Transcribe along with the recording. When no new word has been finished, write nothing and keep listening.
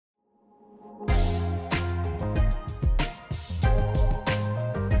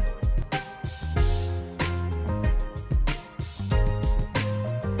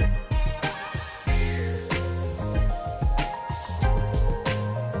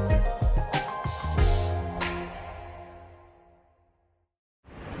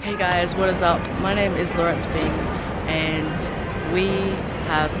Hey guys, what is up? My name is Lawrence Bing and we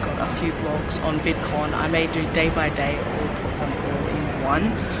have got a few vlogs on Vidcon. I may do day by day or put them all in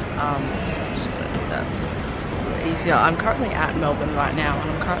one. I'm just gonna do that so it's a little easier. I'm currently at Melbourne right now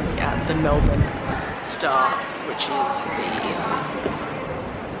and I'm currently at the Melbourne Star, which is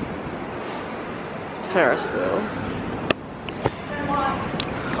the Ferris wheel.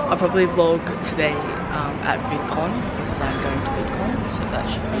 I'll probably vlog today at Vidcon because I'm going to Vidcon, so that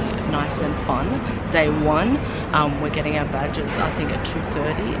should be nice and fun. Day one, we're getting our badges I think at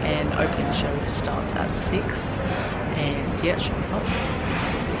 2:30 and opening show starts at 6, and yeah, it should be fun.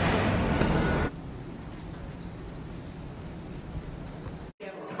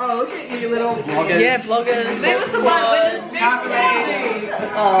 Oh, look at you little vloggers. Yeah, vloggers. There was the one with the big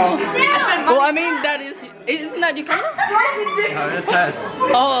Oh. Well, I mean, isn't that your camera? No, that's hers.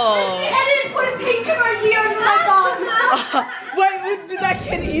 Oh. And then put a picture emoji over my phone. Wait, did that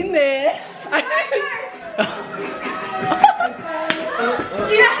get in there?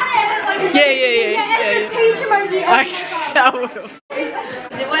 Do you know how to edit like a peach emoji over my phone? I will.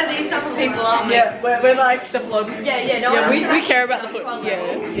 We're these type of people, aren't we? Yeah, we're like the vlog. No, we care about the foot.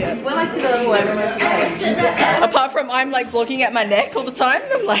 Yeah. We're like the little Apart from I'm like vlogging at my neck all the time.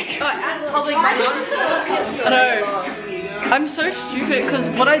 I'm like, public I know. I'm so stupid because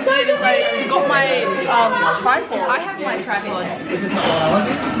what I did is I got my tripod. I have my tripod.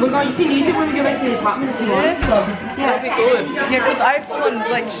 Look, you can use it when we go back to the apartment if you want. Yeah, that'd be good. Yeah, because I full on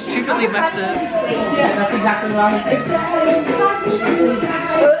like stupidly left it. Yeah, that's exactly what I was thinking.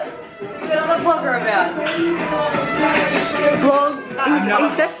 What other vlogger about? Vlog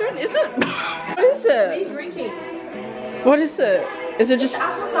incessant, is it? What is it? Me drinking. What is it? Is it just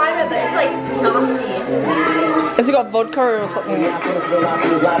Apple cider, but it's like nasty. has it got vodka or something?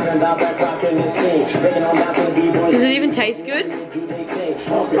 Does it even taste good?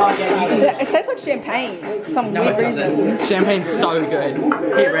 It tastes like champagne for some weird reason. Champagne's so good.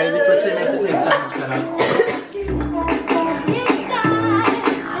 Here, ready? This literally makes it taste so much better.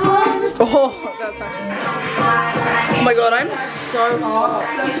 Oh, that's actually. Oh my god, I'm so hot.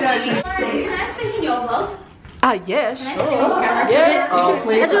 Can I speak in your vlog? Ah, yeah, sure. Yeah. Oh,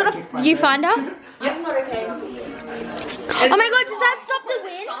 please. Is it a viewfinder? Yep. I'm not okay. Oh my god, does that stop the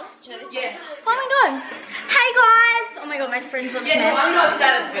wind? Yeah. Oh my god. Hey guys. Oh my god, my friends love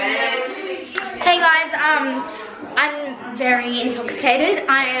Hey guys, I'm very intoxicated.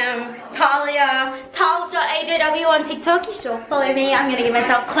 I am Talia, Tals.ajw on TikTok. You should follow me. I'm gonna give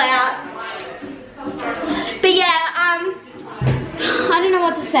myself clout. But yeah, I don't know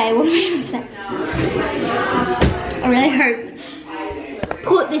what to say. What am I gonna say? I really hope.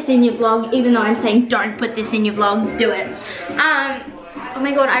 Put this in your vlog, even though I'm saying don't put this in your vlog. Do it. Oh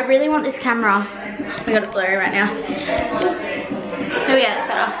my god, I really want this camera. Oh my god, it's blurry right now. Oh yeah, that's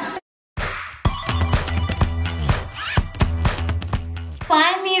better.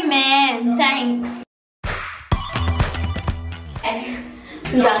 Find me a man, thanks. Okay,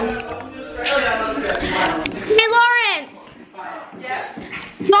 I'm done. Hey Lawrence!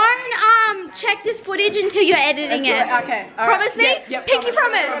 Don't check this footage until you're editing it. Okay. Promise me? Yep, Pinky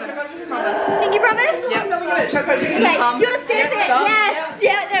promise. Pinky promise? Yep. Okay, you gotta stand there. Yes.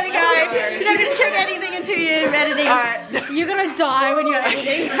 Yeah, there we go. You're not gonna check anything until you're editing. Alright. You're gonna die when you're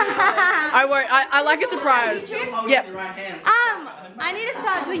editing. I won't. I like a surprise. Yep. I need to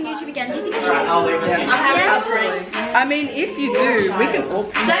start doing YouTube again. Do you think I should? Absolutely. I mean, if you do, we can all.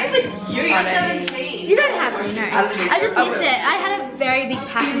 Same with you, you're 17. You don't have to, no. I just missed it. I had a very big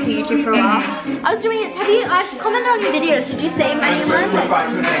passion for YouTube for a while. I was doing it. I commented on your videos. Did you see my new one?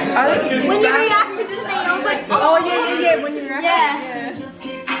 When you reacted to me, I was like, Oh yeah. When you reacted. yeah.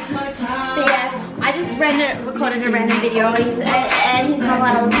 But yeah, I just recorded a random video and he's not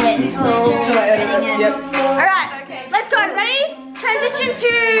allowed to wait until editing it. Yep. Alright, let's go. Ready? Transition to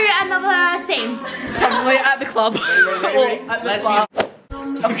another scene. Probably at the club. Or at the bar.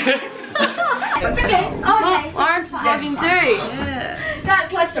 Okay. Okay. Lawrence is vlogging too. Yeah.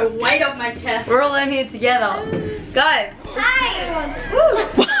 That touched the weight off my chest. We're all in here together. Guys. Hi!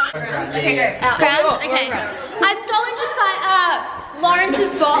 Okay, go. Ground? Okay. I've stolen just like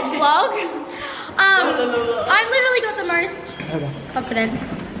Lawrence's vlog. I've literally got the most confidence.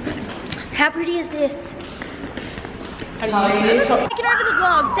 How pretty is this? Taking over the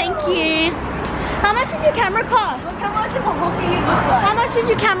vlog, thank you. How much did your camera cost? How much of a honky you look like? How much did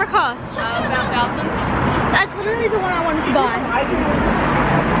your camera cost? About 1,000. That's literally the one I wanted to buy.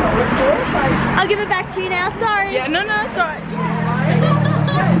 I'll give it back to you now, sorry. Yeah. No, it's alright.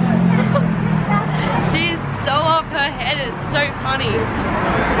 She's so off her head, it's so funny.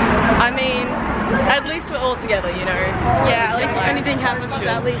 I mean, At least we're all together, you know. Yeah, at least if anything happens,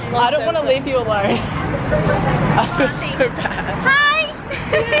 at least one. I don't want to leave you alone. I feel so bad. Hi!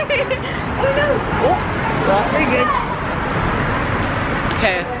 Very good.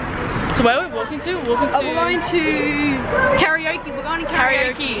 Okay. So where are we walking to? We're going to karaoke. We're going to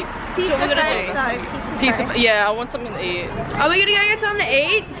karaoke. Pizza So we're gonna first do though. Pizza. Yeah, I want something to eat. Are we gonna go get something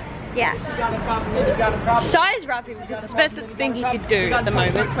to eat? Yeah. Size rapping because it's the best thing he could do at the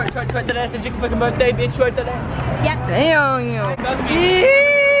moment. Twerk today, it's your fucking birthday, bitch. Twerk today. Yep. Damn.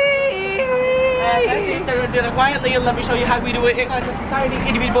 They're gonna do it quietly and let me show you how we do it in our society.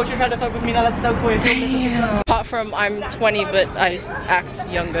 Individual, you're trying to fuck with me now. That's so cool. Damn. Apart from I'm 20, but I act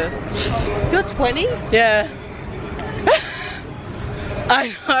younger. You're 20? Yeah.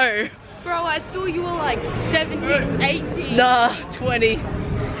 I know. Bro, I thought you were like 17, 18. Nah, 20.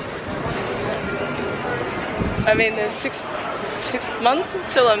 I mean, there's six months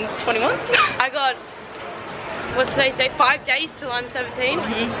until I'm 21. I got, what's today's date? 5 days till I'm 17.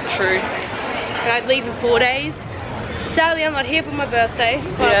 True. And I'd leave in 4 days. Sadly, I'm not here for my birthday,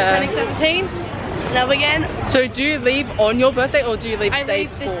 but Yeah. I'm turning 17. Never again. So do you leave on your birthday or do you leave I the day leave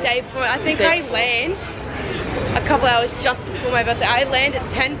before? the day before. I think The day I before. land a couple hours just before my birthday. I land at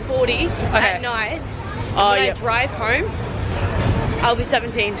 10:40 at night. Oh, When I yeah. drive home, I'll be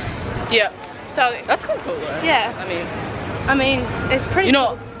 17. Yeah. So That's kind of cool though. yeah, I mean, it's pretty. You're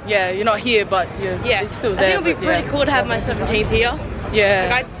not, cool. yeah, you're not here, but you're Yeah, still I there. think it'll be but pretty yeah. cool to have my 17th here. Yeah.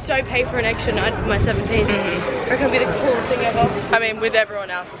 Like, I'd so pay for an extra night for my 17th. I reckon it'll be the coolest thing ever. I mean, with everyone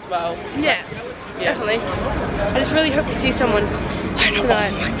else as well. Yeah, Yeah. definitely. I just really hope to see someone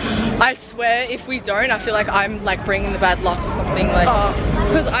tonight. I swear, if we don't, I feel like I'm like bringing the bad luck or something. Like,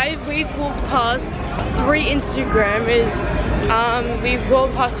 Because we've walked past 3 Instagrammers. We've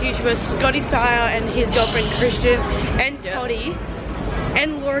walked past YouTubers Scotty Style and his girlfriend Christian and Yeah. Toddy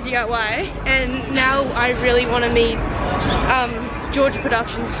and Laura DIY, and now I really want to meet Georgia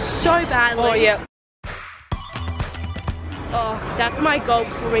Productions so badly. oh yeah. Oh, that's my goal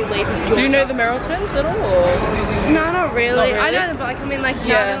before we leave. Is Georgia. Do you know the Merrill twins at all? Or? No, not really. Not I really? know them, but like, I mean, like,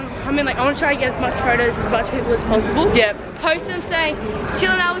 Yeah. I mean, like, I want to try to get as much photos, as much people as possible. Yep. Post them saying,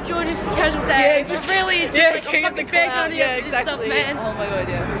 chilling out with Georgia, just a casual day. Yeah, But really, it's just like a king of fucking the big cloud. on Yeah, and exactly. stuff, man. Oh my god,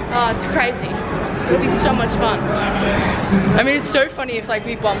 yeah. Oh, it's crazy. It'll be so much fun. I mean, it's so funny if like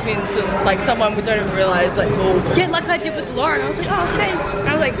we bump into like someone we don't even realize like, oh. Yeah, like I did with Lauren. I was like, oh, hey. And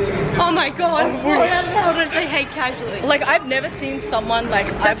I was like, oh my god. How did I say hey casually? Like I've never seen someone like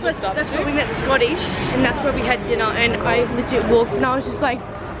That's where we met Scotty, and that's where we had dinner, and I legit walked, and I was just like,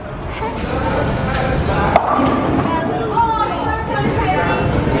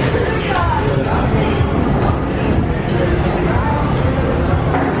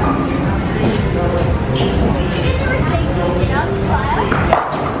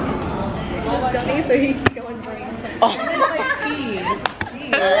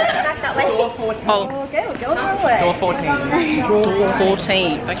 Back that way. Door 14. Oh, Okay, we're going our way. Door 14. door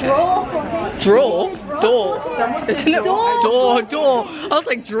 14. Okay. Draw 14. Draw? Door. Isn't it? Door. I was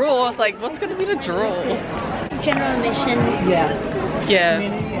like, draw. I was like, what's gonna be the draw? General admission. Yeah. Yeah.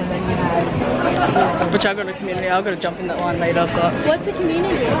 And then you had. Which I got a community. I've got to jump in that line later, but what's the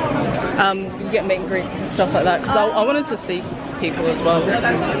community? you get meet and greet and stuff like that because I wanted to see people as well.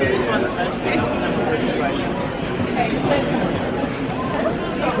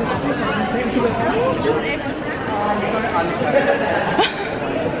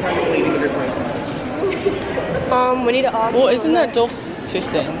 We need to ask. Well, isn't that door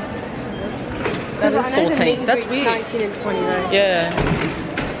 15? That is 14. That's weird. 19 and 20 though.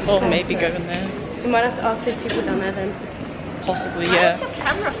 Yeah. Or maybe go in there. We might have to ask those people down there then. Possibly, Why is yeah. your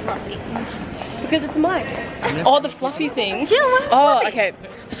camera fluffy? Because it's a mic. Oh, the fluffy thing. Yeah, what's Oh, fluffy? okay.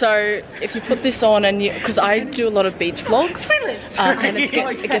 So if you put this on and you, because I do a lot of beach vlogs, and it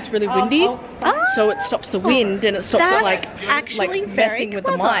gets really windy, so it stops the wind and it stops it like actually very messing with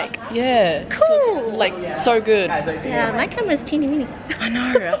the clever. mic. Yeah. So Cool. it's, like so good. Yeah, my camera's teeny weeny. I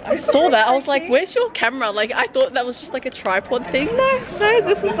know. I saw that. I was like, "Where's your camera?" Like I thought that was just like a tripod thing. No,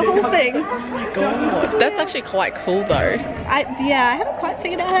 this is the whole thing. God, that's actually quite cool though. I haven't quite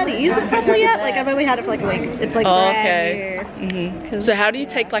figured out how to use it properly yet. Like I've only had it for like a week. It's like Oh, brand okay. new. So how do you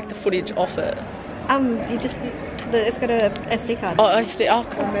take like the footage off it? You just it's got a SD card. Oh, I see. Oh,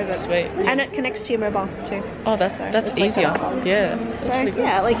 cool. Sweet. And it connects to your mobile too. Oh, that's it's like easier. that. Yeah, that's pretty good.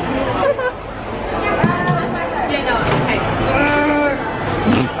 Yeah, like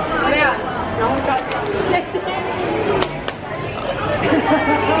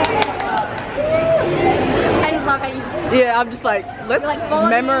I love how you Yeah, I'm just like, let's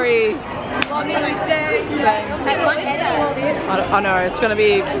memory. I know, it's gonna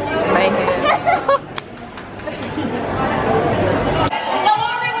be mayhem.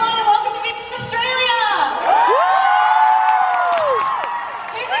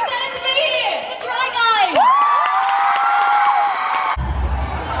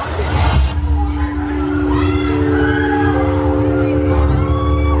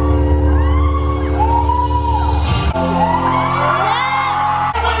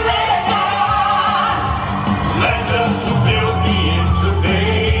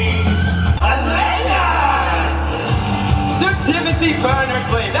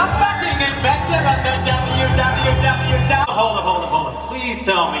 Please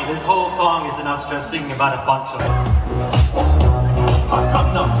tell me this whole song isn't us just singing about a bunch of...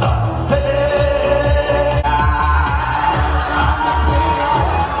 Come outside. Hey!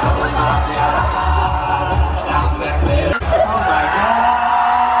 Oh my God!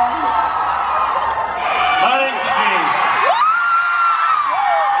 My name's Eugene.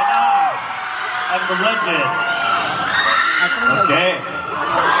 And I am the legend. Okay.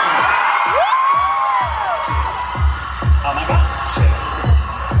 Oh my God.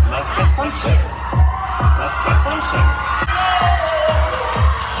 Let's get some shakes. Let's get some shakes.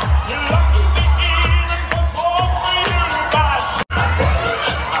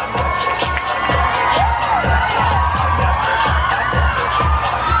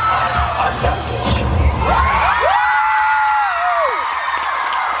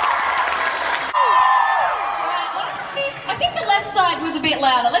 I think the left side was a bit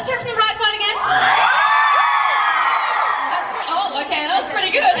louder. Let's hear it from the right side again. Oh, okay, that was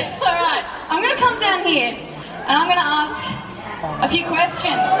pretty good. All right, I'm going to come down here and I'm going to ask a few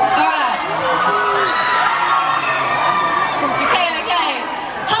questions. All right. Okay.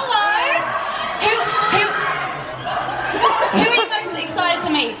 Hello. Who are you most excited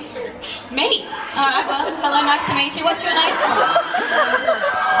to meet? Me. All right. Well, hello. Nice to meet you. What's your name?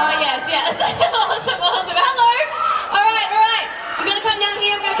 Oh yes. Awesome. Hello. All right. I'm going to come down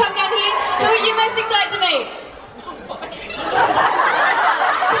here. Who are you most excited to meet?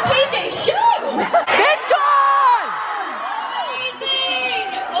 It's a PJ show! Vidcon! Amazing!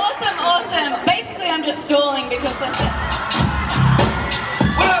 Awesome. Basically, I'm just stalling because that's it.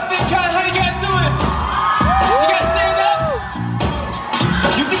 What up, Vidcon? How you guys doing? You guys stand up?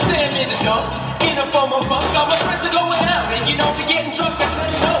 You can stand in the dumps, in a form of bunk. All my friends are going out, and you know they're getting drunk. I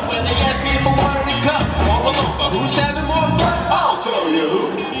say no when they ask me if I wanted to come. All alone, but who's having more fun? I'll tell you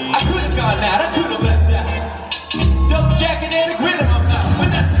who. I could have gone out, I could have left out. Double jacket and a grin on my mouth, but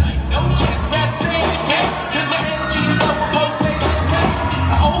not tonight. No chance, rats stay in the game. Cause my energy is low for post-face and pain.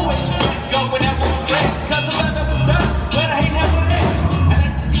 I always regret going out with friends, cause I love never stops, but I hate never ends. And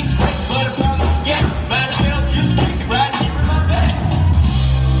that seems great, but I probably forget. Might as well just kick it right here in my bed.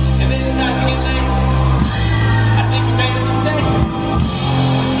 And then it's not to get late. I think I made a mistake.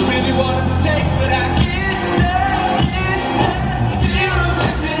 You really wanted to take, but I get there. Feel I'm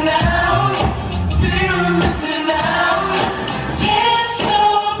missing out. Feel I'm missing out.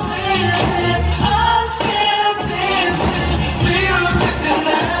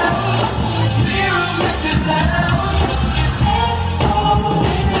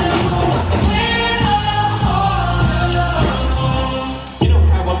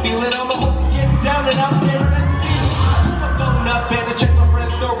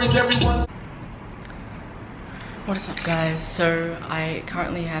 What is up, guys? So I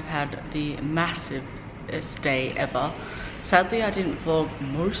currently have had the massivest day ever. Sadly, I didn't vlog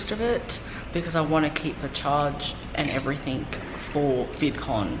most of it because I want to keep the charge and everything for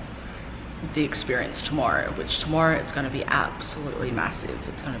Vidcon, the experience tomorrow, which tomorrow it's going to be absolutely massive.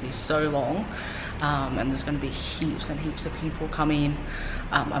 It's going to be so long, and there's going to be heaps and heaps of people coming.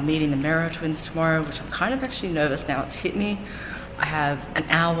 I'm meeting the Mirror Twins tomorrow, which I'm kind of actually nervous now. It's hit me. I have an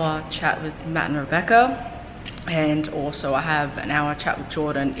hour chat with Matt and Rebecca, and also I have an hour chat with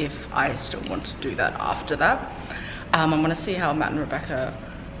Jordan if I still want to do that after that. I'm going to see how Matt and Rebecca,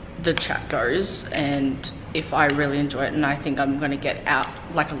 the chat goes, and if I really enjoy it and I think I'm going to get out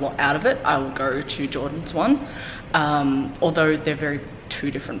like a lot out of it, I will go to Jordan's one, although they're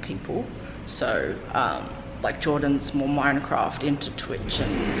two different people. So like Jordan's more Minecraft, into Twitch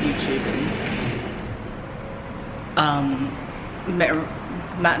and YouTube, and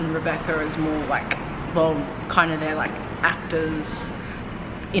Matt and Rebecca is more like, well, kind of they're like actors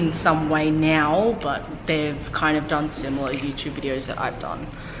in some way now, but they've kind of done similar YouTube videos that I've done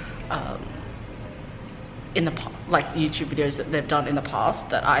in the like YouTube videos that they've done in the past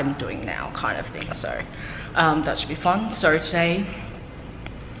that I'm doing now, kind of thing. So that should be fun. So today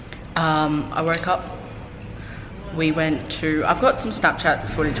I woke up we went to, I've got some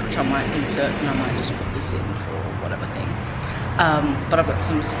Snapchat footage which I might insert, and I might just put this in for whatever thing. But I've got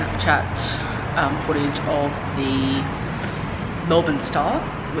some Snapchat footage of the Melbourne Star,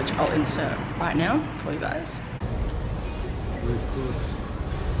 which I'll insert right now for you guys.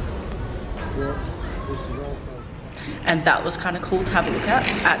 And that was kind of cool to have a look at.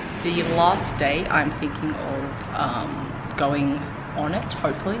 At the last day, I'm thinking of going on it,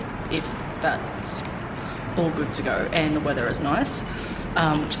 hopefully, if that's all good to go and the weather is nice.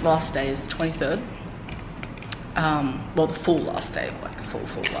 Which last day is the 23rd. Well, the full last day, like the full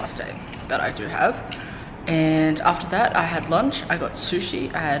last day that I do have. And after that, I had lunch. I got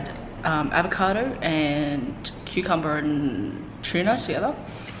sushi. I had avocado and cucumber and tuna together,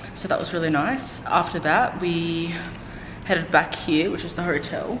 so that was really nice. After that, we headed back here, which is the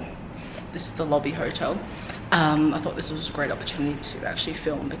hotel. This is the lobby hotel. I thought this was a great opportunity to actually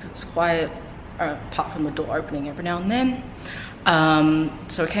film because it's quiet, apart from the door opening every now and then.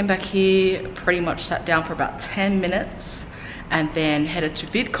 So I came back here, pretty much sat down for about 10 minutes and then headed to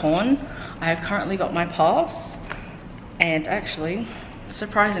Vidcon. I have currently got my pass, and actually,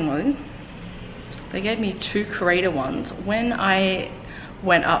 surprisingly, they gave me 2 creator ones. When I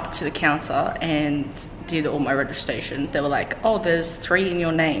went up to the counter and did all my registration, they were like, oh, there's 3 in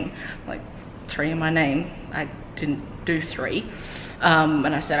your name. Like, 3 in my name? I didn't do 3. And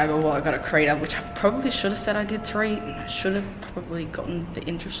I said, well, I got a creator, which I probably should have said I did 3. I should have probably gotten the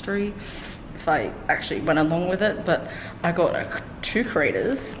industry if I actually went along with it, but I got 2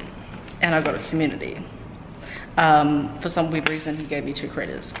 creators and I got a community. For some weird reason, he gave me 2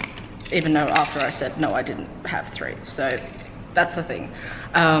 creators, even though after I said no, I didn't have 3. So that's the thing.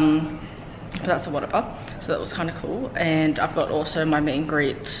 But that's a whatever. So that was kind of cool. And I've got also my meet and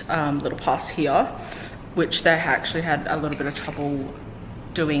greet little pass here, which they actually had a little bit of trouble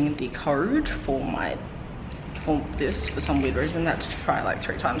doing the code for this for some weird reason. They had to try like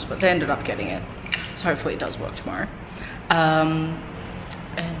 3 times, but they ended up getting it. So hopefully it does work tomorrow.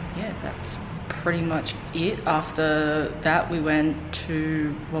 And yeah, that's pretty much it. After that, we went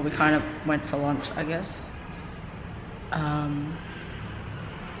to, well, we kind of went for lunch, I guess.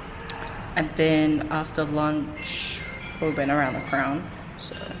 And then after lunch, we went around the Crown.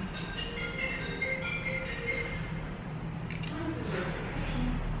 So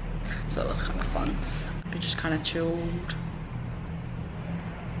that was kind of fun. We just kind of chilled.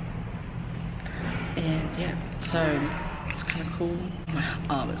 And yeah, so it's kind of cool. My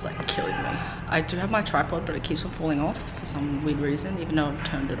arm is like killing me. I do have my tripod, but it keeps on falling off for some weird reason, even though I've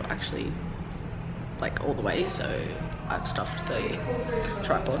turned it actually like all the way, so I've stuffed the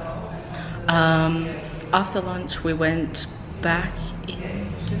tripod. After lunch, we went back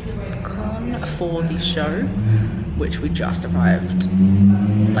into Vidcon for the show, which we just arrived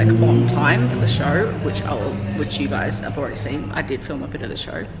like on time for the show, which you guys have already seen. I did film a bit of the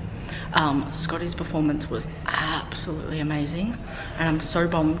show. Scotty's performance was absolutely amazing, and I'm so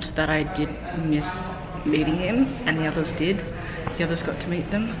bummed that I did miss meeting him, and the others did. The others got to meet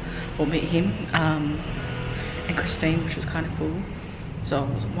them, or meet him, and Christine, which was kind of cool. So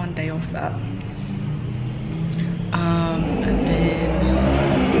it was 1 day off that. And then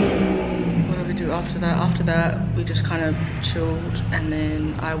what did we do after that? After that, we just kind of chilled, and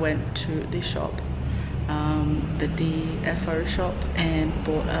then I went to the shop, the DFO shop, and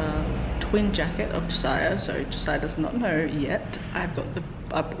bought a twin jacket of Josiah. So Josiah does not know yet. I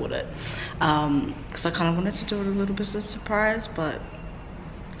bought it because I kind of wanted to do it a little bit as a surprise, but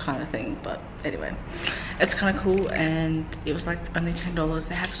kind of thing. But anyway, it's kind of cool, and it was like only $10.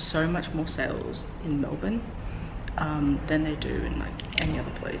 They have so much more sales in Melbourne than they do in like any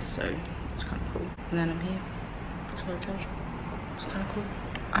other place, so it's kind of cool. And then I'm here at the hotel. It's kind of cool.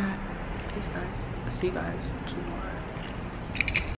 Alright, peace guys. I'll see you guys tomorrow.